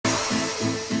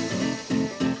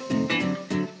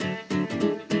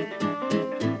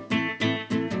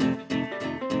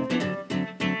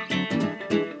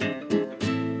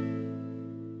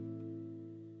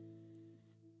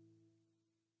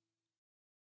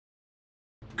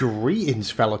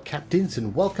Greetings fellow captains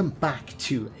and welcome back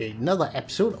to another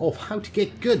episode of How to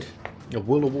Get Good of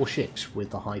World of Warships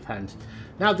with the Hive Hand.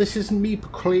 Now this isn't me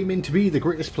proclaiming to be the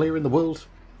greatest player in the world,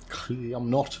 clearly I'm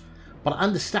not, but I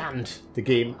understand the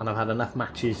game and I've had enough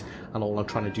matches and all I'm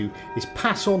trying to do is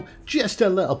pass on just a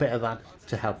little bit of that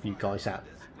to help you guys out.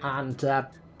 And the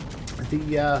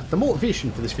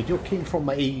motivation for this video came from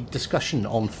a discussion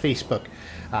on Facebook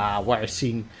where I've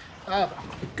seen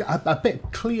a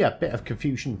bit of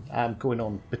confusion going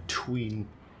on between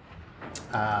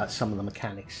some of the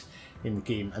mechanics in the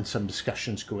game and some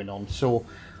discussions going on. So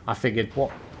I figured,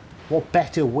 what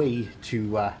better way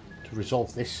to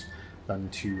resolve this than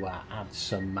to add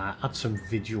some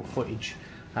video footage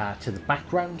to the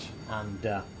background and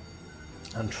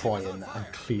try and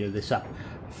clear this up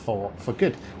for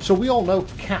good. So we all know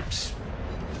caps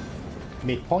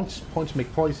make points, points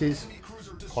make prizes,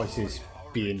 prizes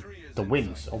being the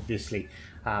wins, obviously.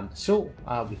 So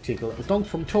we take a little dunk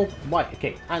from top. Right,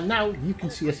 okay, and now you can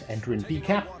see us entering B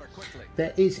cap.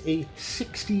 There is a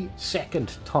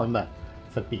 60-second timer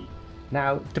for B.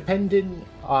 Now, depending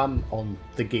on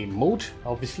the game mode,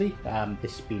 obviously,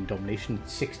 this being domination,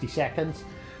 60 seconds.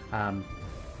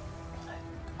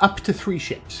 Up to 3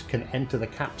 ships can enter the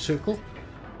cap circle,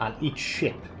 and each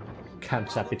ship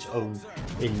counts up its own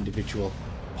individual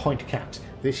point caps.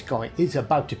 This guy is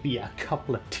about to be a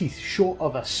couple of teeth short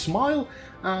of a smile,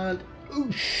 and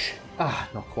oosh,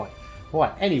 not quite.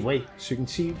 Right, anyway, so you can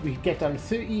see we get down to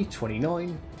 30,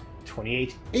 29,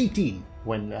 28, 18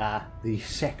 when the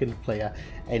second player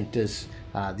enters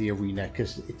the arena,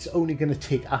 because it's only going to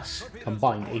take us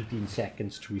combined 18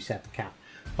 seconds to reset the cap.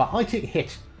 But I take a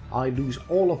hit, I lose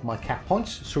all of my cap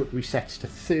points, so it resets to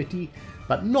 30,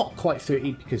 but not quite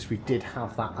 30 because we did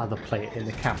have that other player in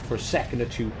the cap for a second or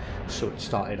two, so it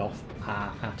started off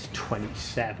at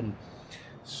 27.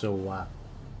 So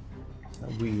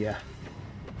as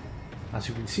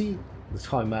you can see, the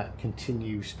timer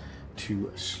continues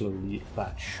to slowly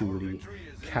but surely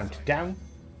count down.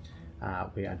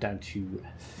 We are down to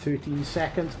 13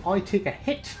 seconds. I take a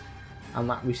hit and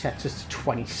that resets us to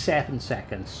 27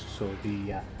 seconds. So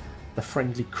the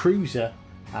friendly cruiser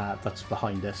that's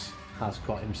behind us has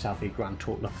got himself a grand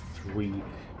total of 3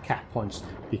 cap points,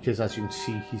 because as you can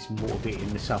see he's motivating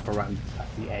himself around at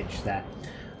the edge there.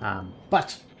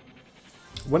 But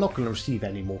we're not going to receive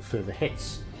any more further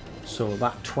hits. So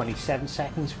that 27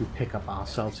 seconds we pick up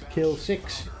ourselves a kill.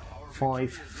 6,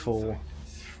 5, 4,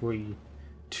 3,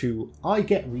 2. I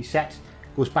get reset.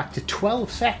 Goes back to 12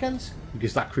 seconds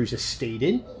because that cruiser stayed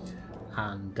in,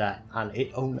 and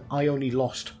I only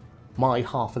lost my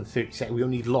half of the 30 seconds. We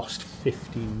only lost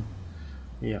 15.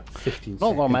 Yeah, 15 Not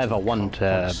seconds. that I'm ever one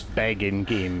to beg in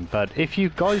game, but if you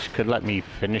guys could let me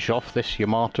finish off this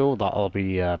Yamato, that'll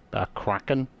be a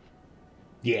cracking.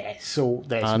 Yeah, so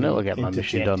there's and it'll get my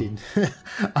mission done.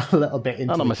 A little bit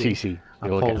into and I'm the a game. CC.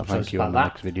 You'll get a thank you on the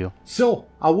next video. So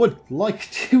I would like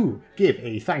to give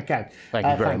a thank you. Thank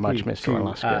you very much, Mr.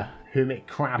 Alaska. Hermit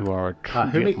Crab. You are a true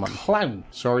Hermit gentleman. Clown,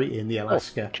 sorry, in the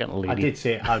Alaska. Oh, gentle lady. I did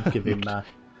say I'd give him a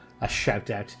shout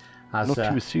out as Not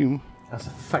to assume. as a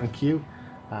thank you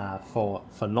for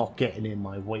not getting in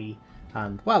my way.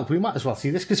 And well, we might as well see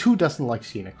this, because who doesn't like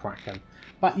seeing a Kraken?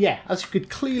 But yeah, as you could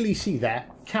clearly see there,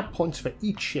 cap points for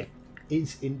each ship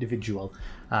is individual.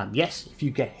 Yes, if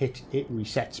you get hit, it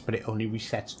resets, but it only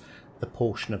resets the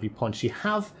portion of your points you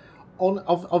have.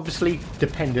 Obviously,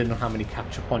 depending on how many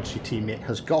capture points your teammate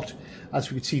has got.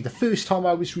 As we can see, the first time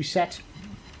I was reset,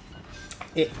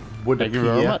 it would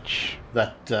appear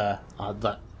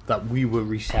that we were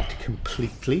reset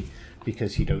completely,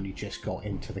 because he'd only just got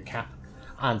into the cap,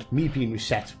 and me being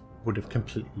reset would have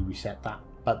completely reset that.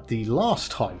 But the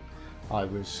last time I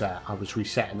was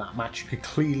reset in that match, you could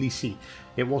clearly see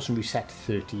it wasn't reset to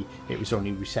 30, it was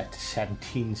only reset to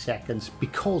 17 seconds,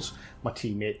 because my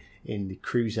teammate in the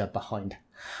cruiser behind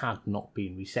had not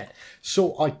been reset.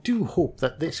 So I do hope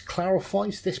that this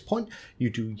clarifies this point. You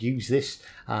do use this.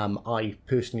 I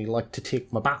personally like to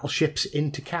take my battleships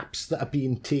into caps that are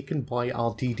being taken by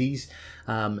our DDs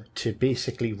to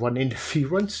basically run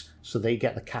interference, so they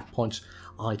get the cap points.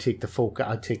 I take the focus.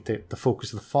 I take the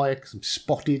focus of the fire because I'm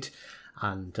spotted,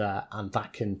 and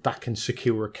that can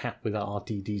secure a cap without our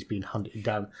DDs being hunted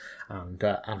down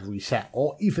and reset,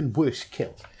 or even worse,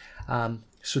 killed.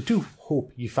 So do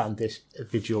hope you found this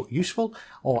video useful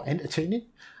or entertaining.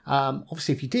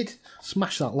 Obviously, if you did,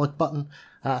 smash that like button,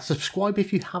 subscribe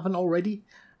if you haven't already,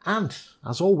 and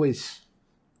as always,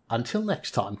 until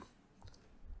next time,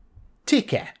 take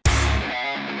care.